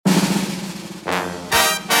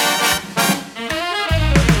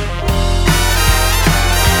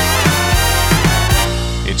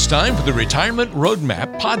time for the Retirement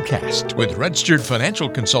Roadmap podcast with registered financial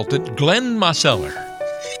consultant Glenn Mosseller.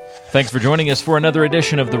 Thanks for joining us for another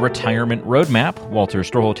edition of the Retirement Roadmap. Walter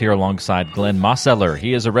Stroholt here alongside Glenn Mosseller.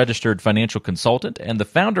 He is a registered financial consultant and the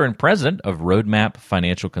founder and president of Roadmap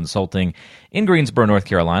Financial Consulting in Greensboro, North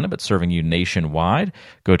Carolina, but serving you nationwide.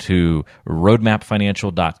 Go to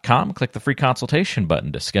roadmapfinancial.com, click the free consultation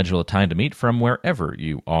button to schedule a time to meet from wherever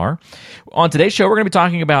you are. On today's show, we're going to be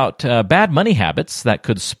talking about bad money habits that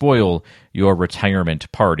could spoil your retirement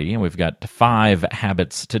party, and we've got 5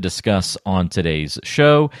 habits to discuss on today's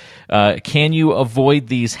show. Can you avoid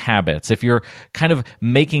these habits? If you're kind of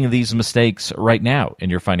making these mistakes right now in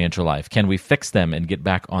your financial life, can we fix them and get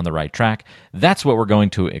back on the right track? That's what we're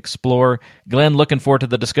going to explore. Glenn, looking forward to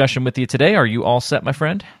the discussion with you today. Are you all set, my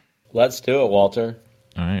friend? Let's do it, Walter.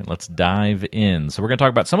 All right, let's dive in. So we're going to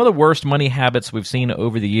talk about some of the worst money habits we've seen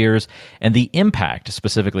over the years and the impact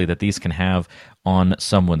specifically that these can have on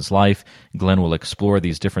someone's life. Glenn will explore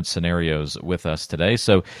these different scenarios with us today.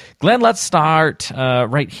 So, Glenn, let's start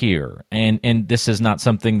right here. And this is not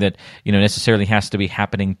something that necessarily has to be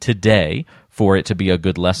happening today for it to be a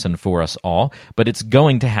good lesson for us all, but it's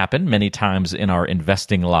going to happen many times in our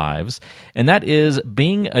investing lives, and that is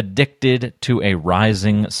being addicted to a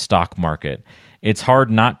rising stock market. It's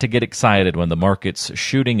hard not to get excited when the market's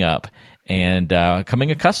shooting up and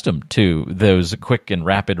coming accustomed to those quick and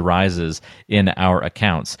rapid rises in our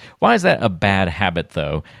accounts. Why is that a bad habit,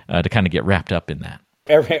 though, to kind of get wrapped up in that?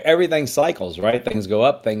 Everything cycles, right? Things go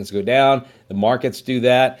up, things go down. The markets do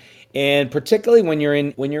that. And particularly when you're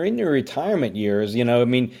in your retirement years,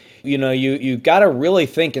 you've got to really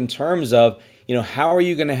think in terms of, how are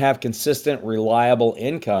you going to have consistent, reliable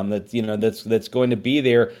income that's going to be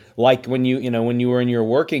there, like when you were in your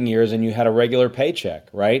working years and you had a regular paycheck,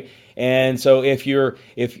 right? And so if you're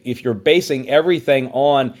basing everything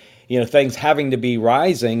on things having to be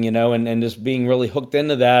rising, and just being really hooked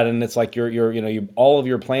into that, and it's like all of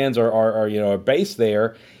your plans are based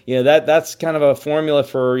there. That's kind of a formula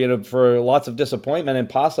for lots of disappointment and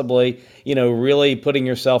possibly really putting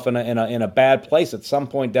yourself in a bad place at some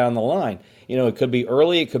point down the line. It could be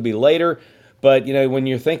early, it could be later. But when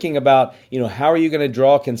you're thinking about how are you going to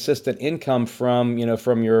draw consistent income from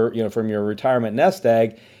your retirement nest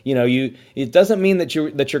egg, it doesn't mean that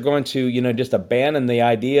you're going to just abandon the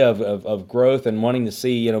idea of growth and wanting to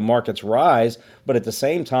see markets rise. But at the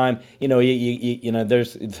same time,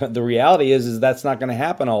 there's the reality is that's not going to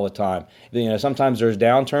happen all the time. Sometimes there's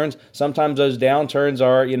downturns. Sometimes those downturns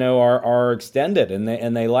are extended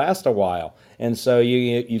and they last a while. And so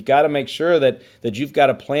you've got to make sure that you've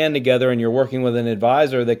got a plan together and you're working with an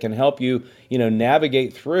advisor that can help you,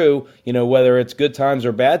 navigate through, whether it's good times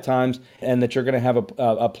or bad times, and that you're going to have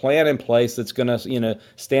a plan in place that's going to,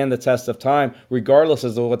 stand the test of time, regardless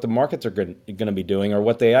of what the markets are going to be doing or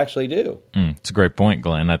what they actually do. It's a great point,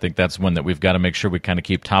 Glenn. I think that's one that we've got to make sure we kind of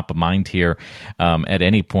keep top of mind here. At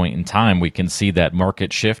any point in time, we can see that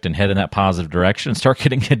market shift and head in that positive direction and start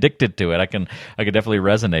getting addicted to it. I can definitely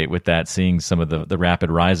resonate with that, seeing some of the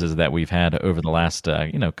rapid rises that we've had over the last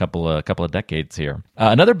couple of decades here.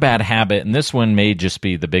 Another bad habit, and this one may just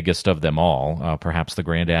be the biggest of them all, perhaps the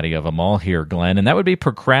granddaddy of them all here, Glenn, and that would be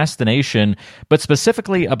procrastination, but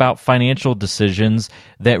specifically about financial decisions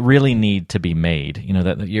that really need to be made.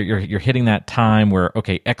 That you're hitting that time where,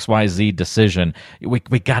 okay, XYZ decision, we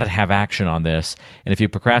got to have action on this. And if you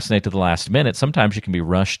procrastinate to the last minute, sometimes you can be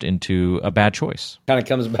rushed into a bad choice. Kind of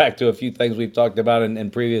comes back to a few things we've talked about in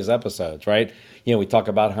previous episodes, right? We talk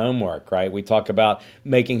about homework, right? We talk about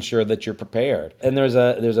making sure that you're prepared. And there's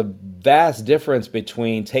a vast difference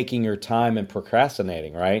between taking your time and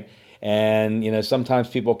procrastinating, right? And sometimes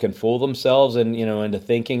people can fool themselves and into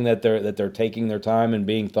thinking that they're taking their time and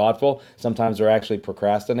being thoughtful. Sometimes they're actually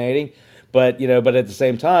procrastinating. But but at the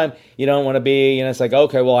same time, you don't want to be, it's like,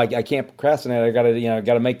 okay, well, I can't procrastinate. I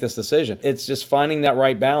got to make this decision. It's just finding that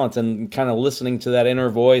right balance and kind of listening to that inner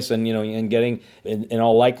voice, and and getting, in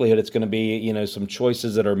all likelihood, it's going to be some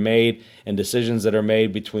choices that are made and decisions that are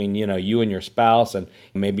made between you and your spouse and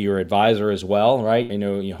maybe your advisor as well, right?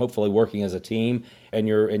 Hopefully working as a team, and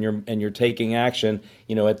you're taking action,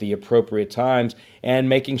 at the appropriate times, and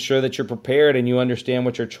making sure that you're prepared and you understand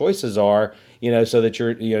what your choices are, so that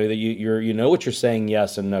you know what you're saying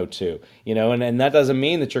yes and no to, and that doesn't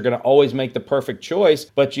mean that you're going to always make the perfect choice,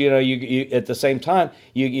 but you at the same time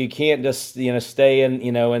you can't just stay in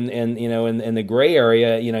in the gray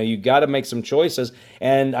area. You got to make some choices,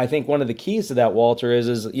 and I think one of the keys to that, Walter,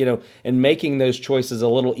 is in making those choices a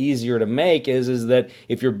little easier to make is that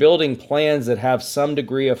if you're building plans that have some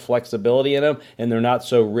degree of flexibility in them and they're not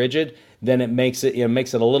so rigid, then it makes it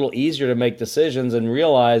a little easier to make decisions and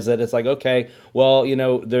realize that it's like, okay, well,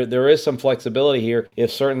 there is some flexibility here.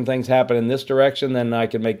 If certain things happen in this direction, then I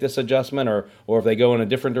can make this adjustment, or if they go in a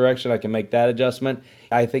different direction, I can make that adjustment.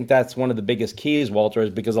 I think that's one of the biggest keys, Walter, is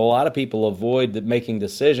because a lot of people avoid making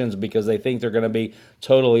decisions because they think they're going to be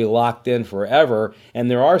totally locked in forever.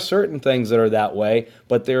 And there are certain things that are that way,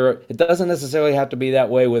 but it doesn't necessarily have to be that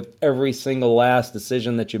way with every single last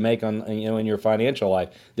decision that you make on, in your financial life.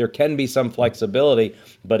 There can be some flexibility,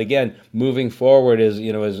 but again, moving forward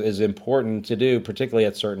is important to do, particularly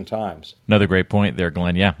at certain times. Another great point there,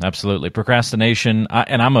 Glenn. Yeah, absolutely. Procrastination,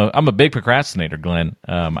 and I'm a big procrastinator, Glenn.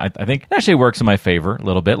 I think it actually works in my favor a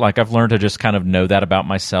little bit. Like, I've learned to just kind of know that about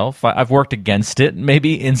myself. I've worked against it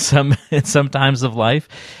maybe in some times of life,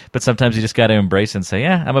 but sometimes you just got to embrace and say,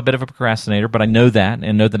 yeah, I'm a bit of a procrastinator, but I know that,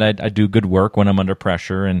 and know that I do good work when I'm under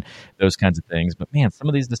pressure and those kinds of things. But man, some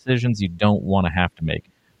of these decisions you don't want to have to make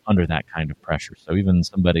under that kind of pressure. So even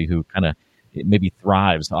somebody who kind of maybe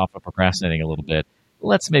thrives off of procrastinating a little bit,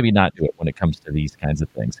 let's maybe not do it when it comes to these kinds of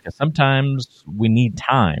things, because sometimes we need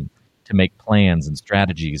time to make plans and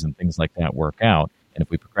strategies and things like that work out. And if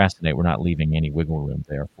we procrastinate, we're not leaving any wiggle room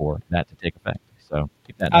there for that to take effect. So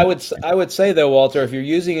keep that in mind. I would say, though, Walter, if you're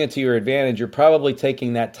using it to your advantage, you're probably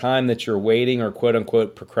taking that time that you're waiting or quote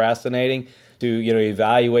unquote procrastinating to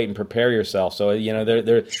evaluate and prepare yourself. So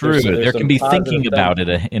there can be thinking about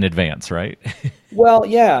it in advance, right? Well,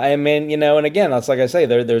 yeah, I mean, and again, that's like I say,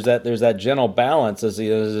 there's that gentle balance.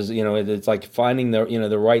 It's like finding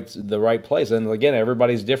the right place. And again,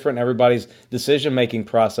 everybody's different. Everybody's decision making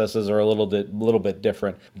processes are a little bit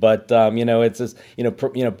different. But it's just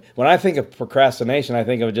when I think of procrastination, I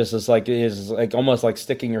think of it just as like almost like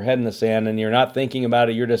sticking your head in the sand, and you're not thinking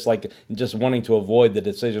about it. You're just wanting to avoid the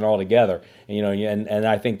decision altogether. And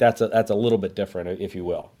I think that's a little bit different, if you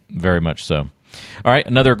will. Very much so. All right,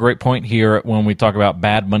 another great point here when we talk about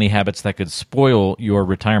bad money habits that could spoil your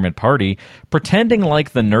retirement party. Pretending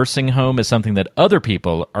like the nursing home is something that other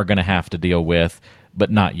people are going to have to deal with, but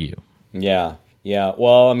not you. Yeah.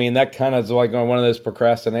 Well, I mean, that kind of is like one of those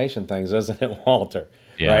procrastination things, isn't it, Walter?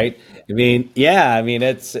 Yeah. Right?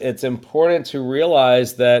 It's important to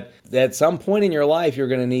realize that at some point in your life, you're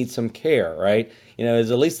going to need some care, right?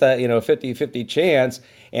 There's at least that, 50-50 chance.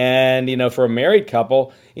 And, for a married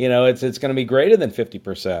couple, it's going to be greater than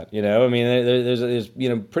 50%.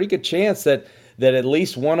 There's pretty good chance that at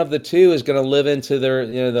least one of the two is going to live into their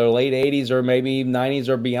late 80s or maybe 90s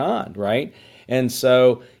or beyond, right? And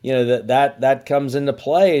so, that comes into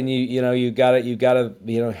play, and you got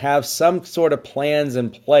to have some sort of plans in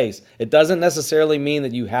place. It doesn't necessarily mean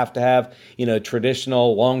that you have to have,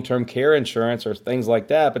 traditional long-term care insurance or things like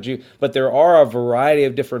that, but there are a variety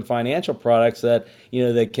of different financial products that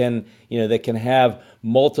can have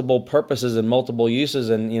multiple purposes and multiple uses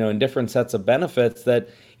and different sets of benefits that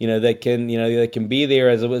that can be there,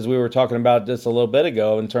 as we were talking about just a little bit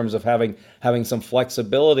ago, in terms of having some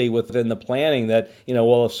flexibility within the planning that,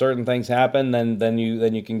 if certain things happen, then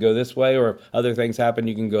you can go this way, or if other things happen,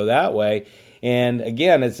 you can go that way. And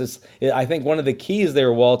again, I think one of the keys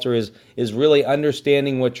there, Walter, is really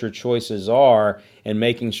understanding what your choices are and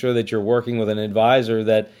making sure that you're working with an advisor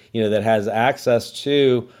that has access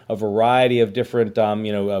to a variety of different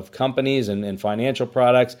of companies and financial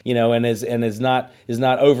products, and is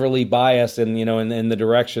not overly biased in the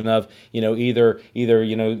direction of either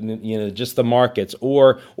just the markets,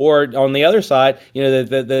 or on the other side,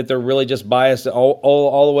 that they're really just biased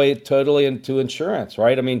all the way totally into insurance,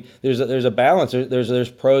 right? I mean, there's a balance.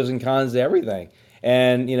 There's pros and cons to everything,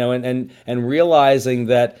 and and realizing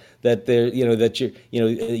that there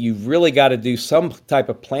you've really got to do some type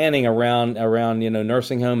of planning around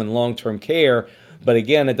nursing home and long-term care. But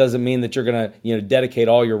again, it doesn't mean that you're going to dedicate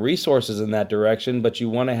all your resources in that direction, but you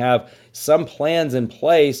want to have some plans in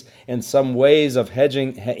place and some ways of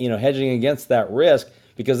hedging against that risk,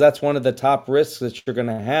 because that's one of the top risks that you're going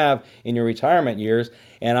to have in your retirement years.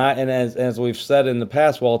 And as we've said in the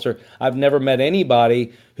past, Walter, I've never met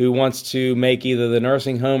anybody who wants to make either the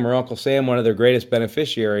nursing home or Uncle Sam one of their greatest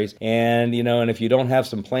beneficiaries. And and if you don't have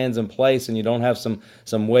some plans in place, and you don't have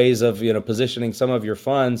some ways of positioning some of your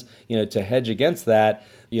funds to hedge against that,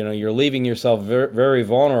 you're leaving yourself very, very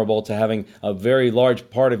vulnerable to having a very large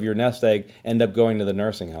part of your nest egg end up going to the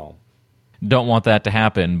nursing home. don't want that to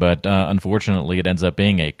happen, but unfortunately it ends up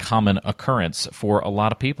being a common occurrence for a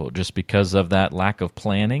lot of people just because of that lack of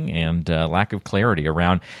planning and lack of clarity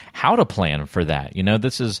around how to plan for that.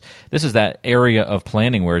 This is that area of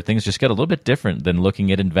planning where things just get a little bit different than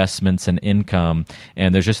looking at investments and income,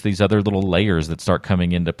 and there's just these other little layers that start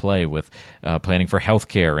coming into play with planning for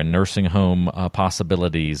healthcare and nursing home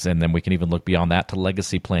possibilities, and then we can even look beyond that to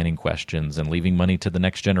legacy planning questions and leaving money to the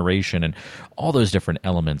next generation, and all those different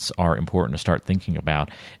elements are important to start thinking about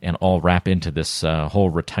and all wrap into this whole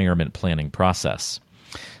retirement planning process.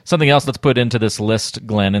 Something else let's put into this list,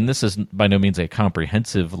 Glenn, and this is by no means a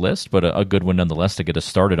comprehensive list, but a good one nonetheless to get us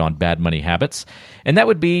started on bad money habits, and that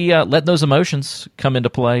would be letting those emotions come into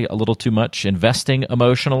play a little too much, investing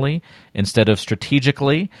emotionally instead of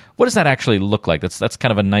strategically. What does that actually look like? That's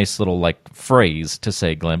kind of a nice little phrase to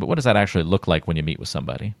say, Glenn, but what does that actually look like when you meet with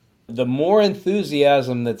somebody? The more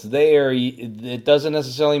enthusiasm that's there, it doesn't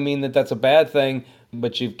necessarily mean that that's a bad thing,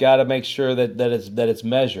 but you've got to make sure that it's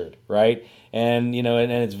measured, right? And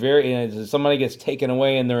and it's very, if somebody gets taken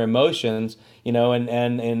away in their emotions,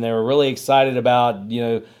 and they're really excited about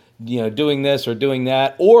doing this or doing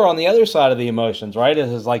that, or on the other side of the emotions, right?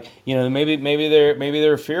 It's like maybe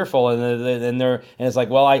they're fearful and it's like,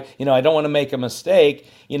 well, I don't want to make a mistake,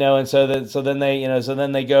 and so then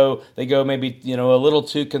they go maybe a little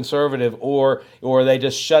too conservative, or they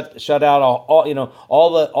just shut out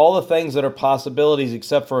all the things that are possibilities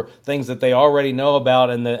except for things that they already know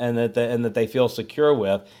about and that they feel secure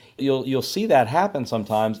with. You'll see that happen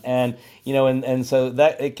sometimes, and so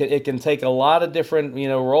that it can take a lot of different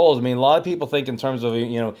roles. I mean, a lot of people think in terms of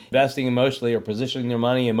investing emotionally or positioning their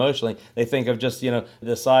money emotionally. They think of just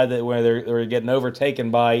the side that where they're getting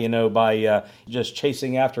overtaken by just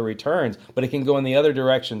chasing after returns, but it can go in the other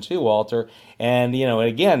direction too, Walter. And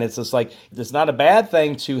again, it's just like it's not a bad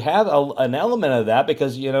thing to have an element of that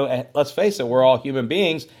because let's face it, we're all human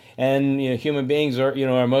beings, and human beings are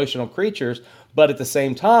emotional creatures. But at the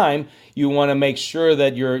same time, you want to make sure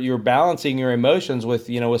that you're balancing your emotions with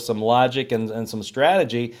with some logic and some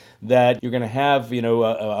strategy, that you're going to have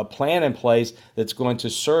a plan in place that's going to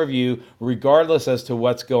serve you regardless as to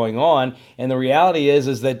what's going on. And the reality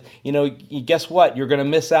is that guess what, you're going to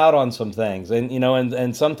miss out on some things, and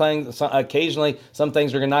and sometimes occasionally some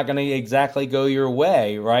things are not going to exactly go your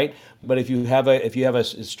way, right? But if you have a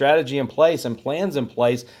strategy in place and plans in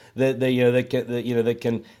place that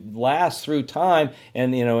can last through time,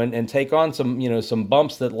 and take on some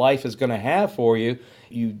bumps that life is going to have for you,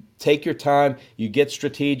 you take your time, you get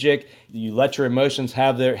strategic, you let your emotions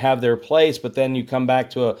have their place, but then you come back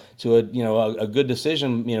to a good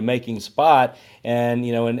decision making spot, and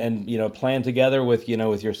plan together with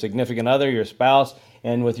your significant other, your spouse,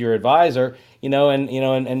 and with your advisor,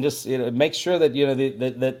 and just make sure that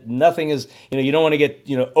that nothing is you don't want to get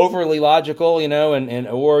overly logical,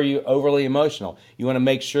 or you overly emotional. You want to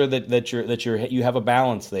make sure that you have a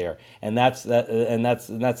balance there, and that's not,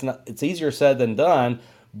 it's easier said than done.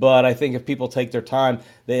 But I think if people take their time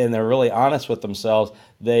and they're really honest with themselves,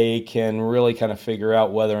 they can really kind of figure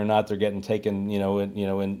out whether or not they're getting taken,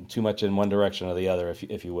 in too much in one direction or the other,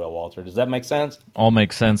 if you will, Walter. Does that make sense? All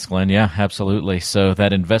makes sense, Glenn. Yeah, absolutely. So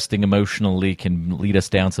that investing emotionally can lead us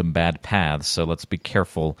down some bad paths. So let's be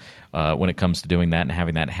careful when it comes to doing that and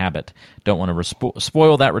having that habit. Don't want to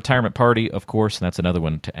spoil that retirement party, of course, and that's another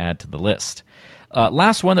one to add to the list.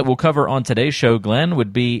 Last one that we'll cover on today's show, Glenn,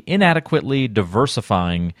 would be inadequately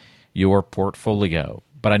diversifying your portfolio.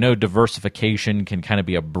 But I know diversification can kind of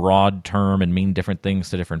be a broad term and mean different things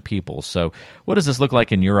to different people. So what does this look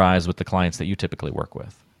like in your eyes with the clients that you typically work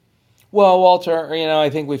with? Well, Walter, I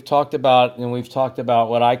think we've talked about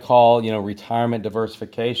what I call, retirement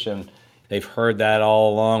diversification. They've heard that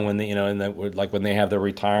all along when when they have their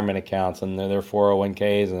retirement accounts and their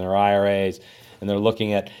 401ks and their IRAs. And they're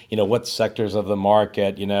looking at what sectors of the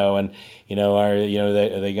market are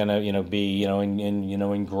they going to be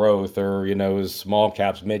in growth, or small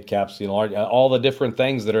caps, mid caps, large, all the different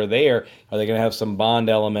things that are there. Are they going to have some bond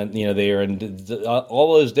element there, and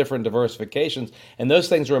all those different diversifications? And those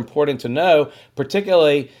things are important to know,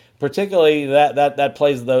 particularly that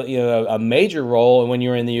plays a major role when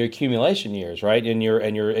you're in the accumulation years, right? And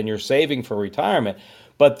you're saving for retirement.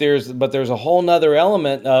 But there's a whole nother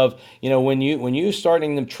element of when you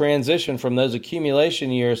starting to transition from those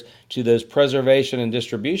accumulation years to those preservation and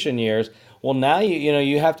distribution years. Well, now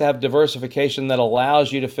you have to have diversification that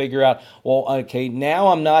allows you to figure out, well, okay, now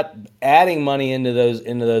I'm not adding money into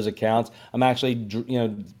those accounts. I'm actually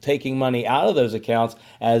taking money out of those accounts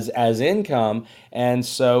as income. And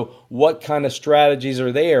so what kind of strategies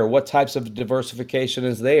are there? What types of diversification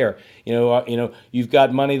is there? You've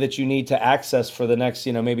got money that you need to access for the next,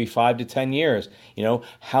 maybe 5 to 10 years.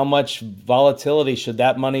 How much volatility should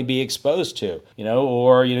that money be exposed to?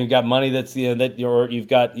 Or you've got money that's, you've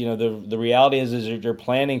got, the reality is you're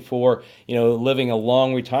planning for, living a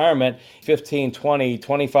long retirement, 15, 20,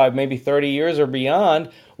 25, maybe 30 years or beyond.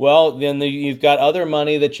 Well, then you've got other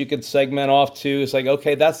money that you could segment off to. It's like,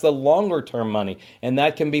 okay, that's the longer term money. And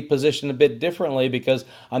that can be positioned a bit differently because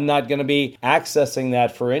I'm not going to be accessing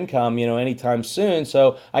that for income, anytime soon.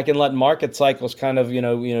 So I can let market cycles kind of,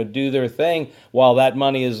 do their thing while that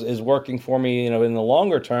money is working for me, in the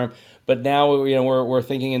longer term. But now, we're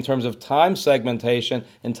thinking in terms of time segmentation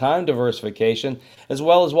and time diversification, as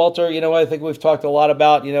well as, Walter, I think we've talked a lot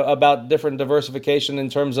about different diversification in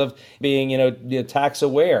terms of being, tax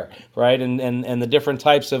aware, right? And the different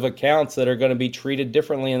types of accounts that are going to be treated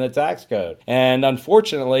differently in the tax code. And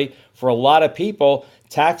unfortunately, for a lot of people,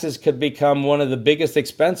 taxes could become one of the biggest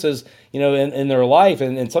expenses, in their life.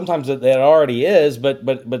 And sometimes it already is,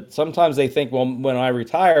 but sometimes they think, well, when I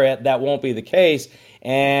retire, that won't be the case.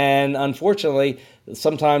 And unfortunately,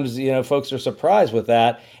 sometimes folks are surprised with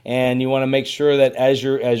that, and you want to make sure that as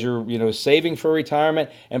you're saving for retirement,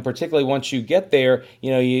 and particularly once you get there,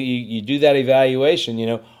 you do that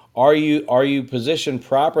evaluation. Are you positioned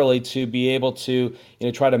properly to be able to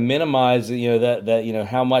try to minimize that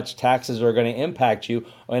how much taxes are going to impact you,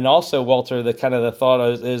 and also, Walter, the thought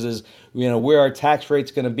is where are tax rates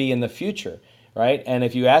going to be in the future? Right, and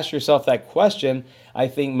if you ask yourself that question, I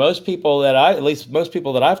think most people that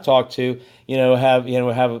I've talked to,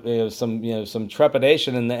 have some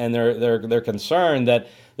trepidation, and they're concerned that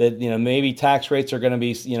maybe tax rates are going to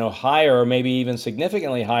be higher, or maybe even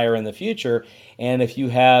significantly higher in the future. And if you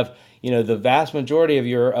have the vast majority of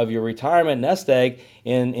your retirement nest egg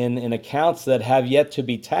in accounts that have yet to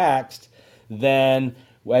be taxed, then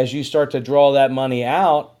as you start to draw that money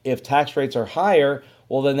out, if tax rates are higher,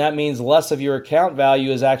 well, then that means less of your account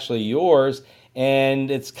value is actually yours.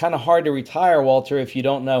 And it's kind of hard to retire, Walter, if you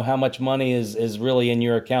don't know how much money is really in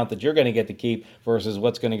your account that you're going to get to keep versus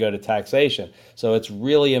what's going to go to taxation. So it's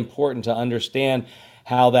really important to understand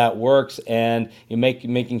how that works, and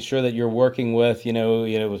making sure that you're working with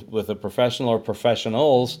with a professional or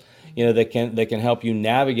professionals that can help you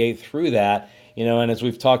navigate through that. And as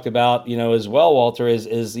we've talked about as well, Walter,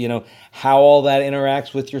 is how all that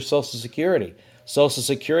interacts with your Social Security. Social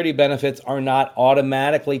Security benefits are not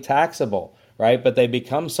automatically taxable, right? But they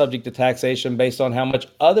become subject to taxation based on how much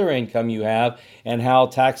other income you have and how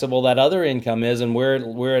taxable that other income is and where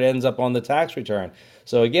it ends up on the tax return.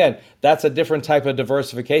 So again, that's a different type of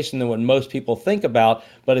diversification than what most people think about,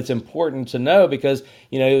 but it's important to know because,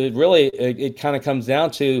 it kind of comes down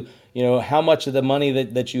to, how much of the money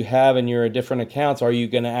that you have in your different accounts are you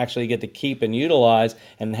going to actually get to keep and utilize,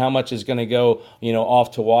 and how much is going to go,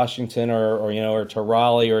 off to Washington or to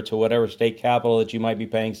Raleigh or to whatever state capital that you might be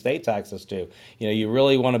paying state taxes to. You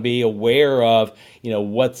really want to be aware of,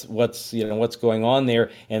 what's going on there,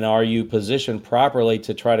 and are you positioned properly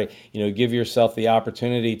to try to, give yourself the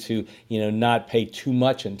opportunity to, not pay too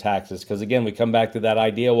much in taxes. Because again, we come back to that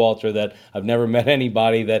idea, Walter, that I've never met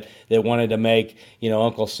anybody that wanted to make,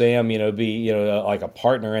 Uncle Sam, be, like a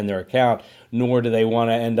partner in their account, nor do they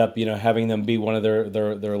want to end up, having them be one of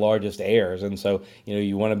their largest heirs. And so,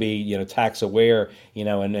 you want to be, tax aware,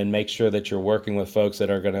 and make sure that you're working with folks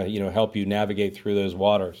that are going to, help you navigate through those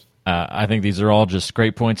waters. I think these are all just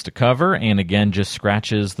great points to cover, and again, just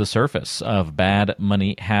scratches the surface of bad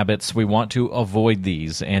money habits. We want to avoid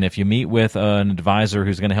these, and if you meet with an advisor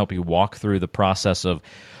who's going to help you walk through the process of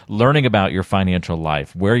learning about your financial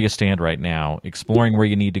life, where you stand right now, exploring where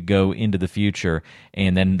you need to go into the future,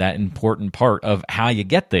 and then that important part of how you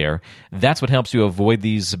get there, that's what helps you avoid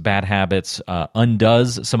these bad habits,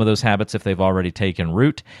 undoes some of those habits if they've already taken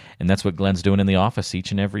root, and that's what Glenn's doing in the office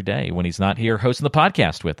each and every day when he's not here hosting the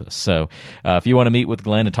podcast with us. So if you want to meet with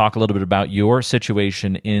Glenn and talk a little bit about your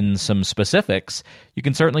situation in some specifics, you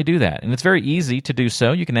can certainly do that. And it's very easy to do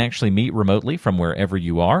so. You can actually meet remotely from wherever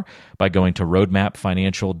you are by going to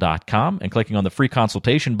roadmapfinancial.com and clicking on the free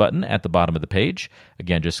consultation button at the bottom of the page.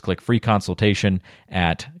 Again, just click free consultation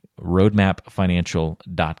at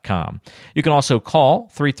roadmapfinancial.com. You can also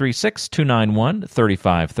call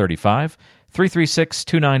 336-291-3535,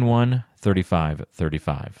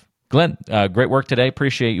 336-291-3535. Glenn, great work today.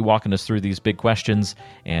 Appreciate you walking us through these big questions.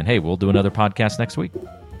 And hey, we'll do another podcast next week.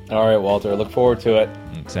 All right, Walter. Look forward to it.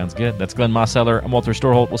 Sounds good. That's Glenn Mosseller. I'm Walter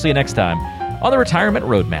Storholt. We'll see you next time on the Retirement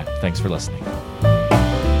Roadmap. Thanks for listening.